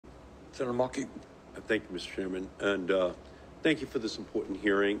Senator Markey. Thank you, Mr. Chairman, and thank you for this important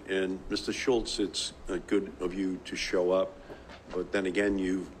hearing. And Mr. Schultz, it's good of you to show up, but then again,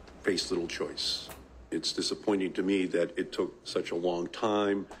 you've faced little choice. It's disappointing to me that it took such a long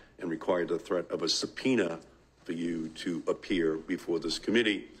time and required the threat of a subpoena for you to appear before this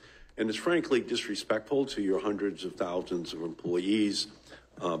committee. And it's frankly disrespectful to your hundreds of thousands of employees,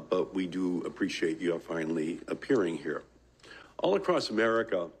 but we do appreciate you finally appearing here. All across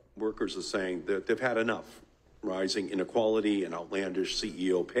America, workers are saying that they've had enough. Rising inequality and outlandish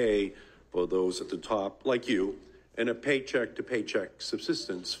CEO pay for those at the top, like you, and a paycheck-to-paycheck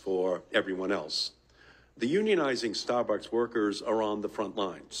subsistence for everyone else. The unionizing Starbucks workers are on the front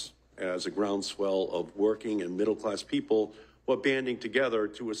lines as a groundswell of working and middle-class people who are banding together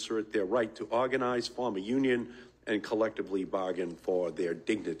to assert their right to organize, form a union, and collectively bargain for their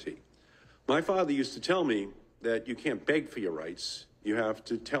dignity. My father used to tell me that you can't beg for your rights, you have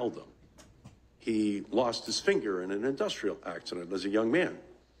to tell them. He lost his finger in an industrial accident as a young man.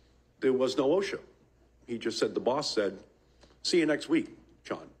 There was no OSHA. He just said, the boss said, see you next week,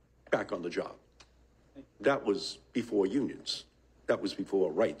 John, back on the job. That was before unions. That was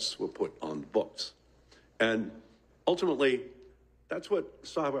before rights were put on the books. And ultimately, that's what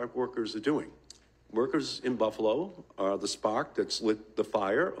Starbucks workers are doing. Workers in Buffalo are the spark that's lit the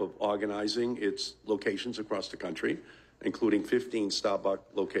fire of organizing its locations across the country, including 15 Starbucks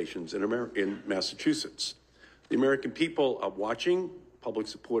locations in Massachusetts. The American people are watching. Public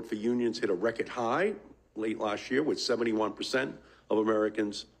support for unions hit a record high late last year with 71% of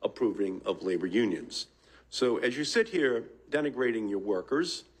Americans approving of labor unions. So as you sit here denigrating your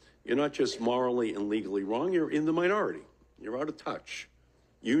workers, you're not just morally and legally wrong, you're in the minority. You're out of touch.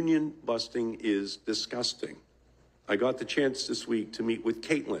 Union busting is disgusting. I got the chance this week to meet with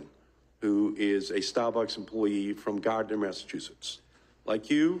Caitlyn, who is a Starbucks employee from Gardner, Massachusetts. Like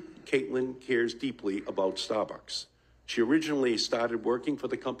you, Caitlyn cares deeply about Starbucks. She originally started working for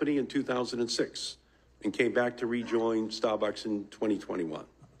the company in 2006 and came back to rejoin Starbucks in 2021.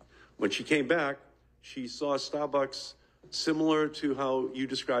 When she came back, she saw Starbucks similar to how you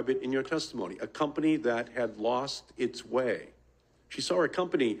describe it in your testimony, a company that had lost its way. She saw a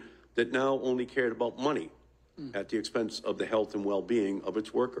company that now only cared about money at the expense of the health and well-being of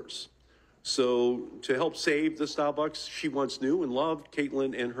its workers. So to help save the Starbucks she once knew and loved,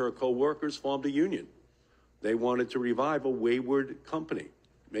 Caitlyn and her co-workers formed a union. They wanted to revive a wayward company,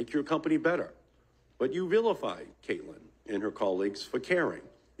 make your company better. But you vilify Caitlyn and her colleagues for caring.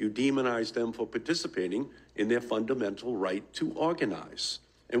 You demonize them for participating in their fundamental right to organize.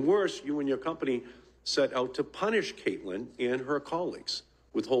 And worse, you and your company set out to punish Caitlyn and her colleagues,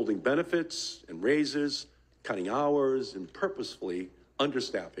 withholding benefits and raises, cutting hours, and purposefully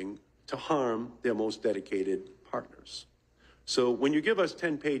understaffing to harm their most dedicated partners. So when you give us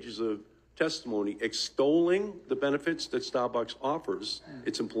 10 pages of testimony extolling the benefits that Starbucks offers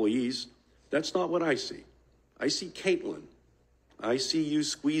its employees, that's not what I see. I see Caitlyn. I see you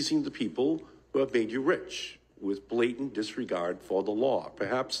squeezing the people who have made you rich with blatant disregard for the law.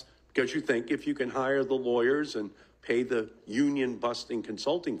 Perhaps because you think if you can hire the lawyers and pay the union-busting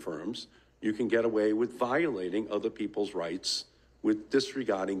consulting firms, you can get away with violating other people's rights, with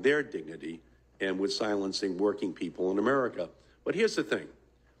disregarding their dignity, and with silencing working people in America. But here's the thing.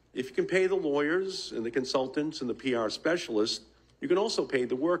 If you can pay the lawyers and the consultants and the PR specialists, you can also pay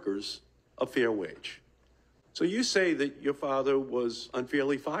the workers a fair wage. So you say that your father was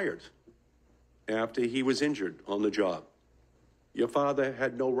unfairly fired after he was injured on the job. Your father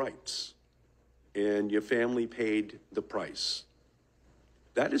had no rights, and your family paid the price.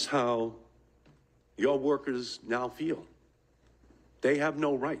 That is how your workers now feel. They have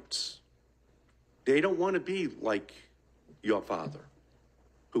no rights. They don't want to be like your father,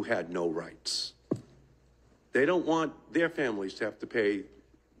 who had no rights. They don't want their families to have to pay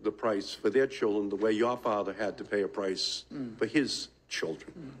the price for their children the way your father had to pay a price for his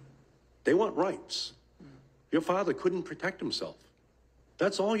children. They want rights. Your father couldn't protect himself.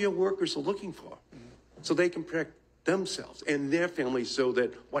 That's all your workers are looking for. So they can protect themselves and their families so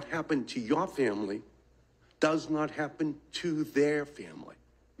that what happened to your family does not happen to their family.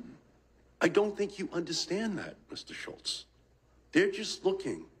 I don't think you understand that, Mr. Schultz. They're just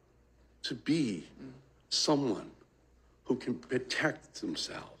looking to be someone who can protect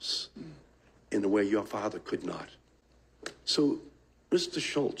themselves in a way your father could not. So, Mr.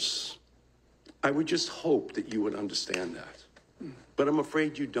 Schultz, I would just hope that you would understand that. But I'm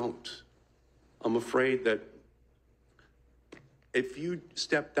afraid you don't. I'm afraid that if you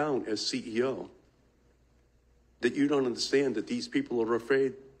step down as CEO, that you don't understand that these people are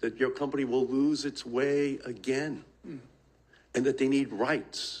afraid that your company will lose its way again, and that they need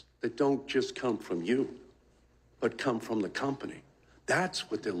rights that don't just come from you, but come from the company.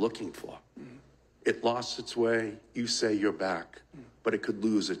 That's what they're looking for. It lost its way, you say you're back, but it could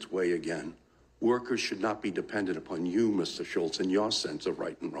lose its way again. Workers should not be dependent upon you, Mr. Schultz, in your sense of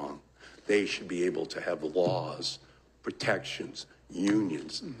right and wrong. They should be able to have laws, protections,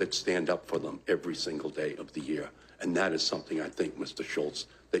 unions that stand up for them every single day of the year. And that is something I think, Mr. Schultz,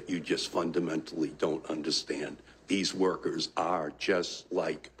 that you just fundamentally don't understand. These workers are just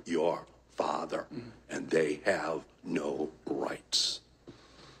like your father, and they have no rights.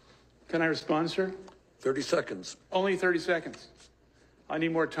 Can I respond, sir? 30 seconds. Only 30 seconds. I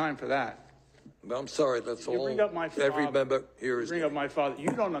need more time for that. I'm sorry, that's all. You bring up my father. Every member here is. Bring up my father. You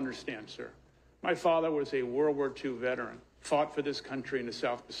don't understand, sir. My father was a World War II veteran, fought for this country in the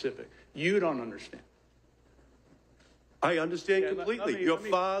South Pacific. You don't understand. I understand completely. Your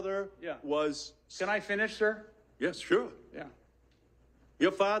father was... Can I finish, sir? Yes, sure. Yeah.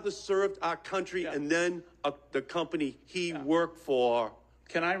 Your father served our country and then the company he worked for.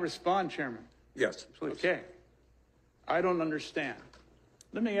 Can I respond, Chairman? Yes, please. Okay. I don't understand.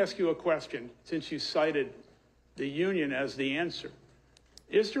 Let me ask you a question, since you cited the union as the answer.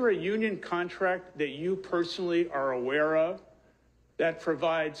 Is there a union contract that you personally are aware of that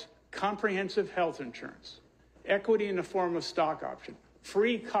provides comprehensive health insurance, equity in the form of stock option,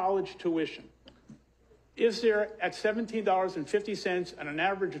 free college tuition? Is there at $17.50 and an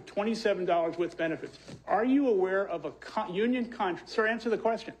average of $27 with benefits? Are you aware of a union contract? Sir, answer the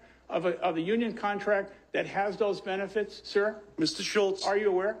question. Of a union contract that has those benefits, sir? Mr. Schultz. Are you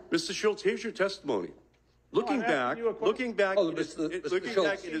aware? Mr. Schultz, here's your testimony. Looking back,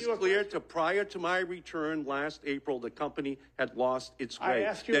 it is clear to prior to my return last April, the company had lost its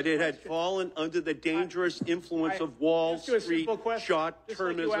way, that it had fallen under the dangerous influence of Wall Street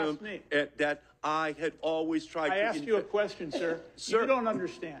short-termism, that I had always tried to... I asked you a question, sir. You don't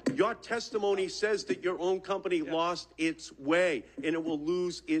understand. Your testimony says that your own company lost its way, and it will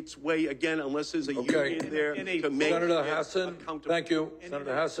lose its way again unless there's a union there to make Senator Hassan, thank you.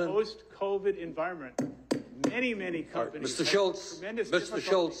 Senator Hassan. Post-COVID environment, many companies... Mr.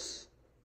 Schultz,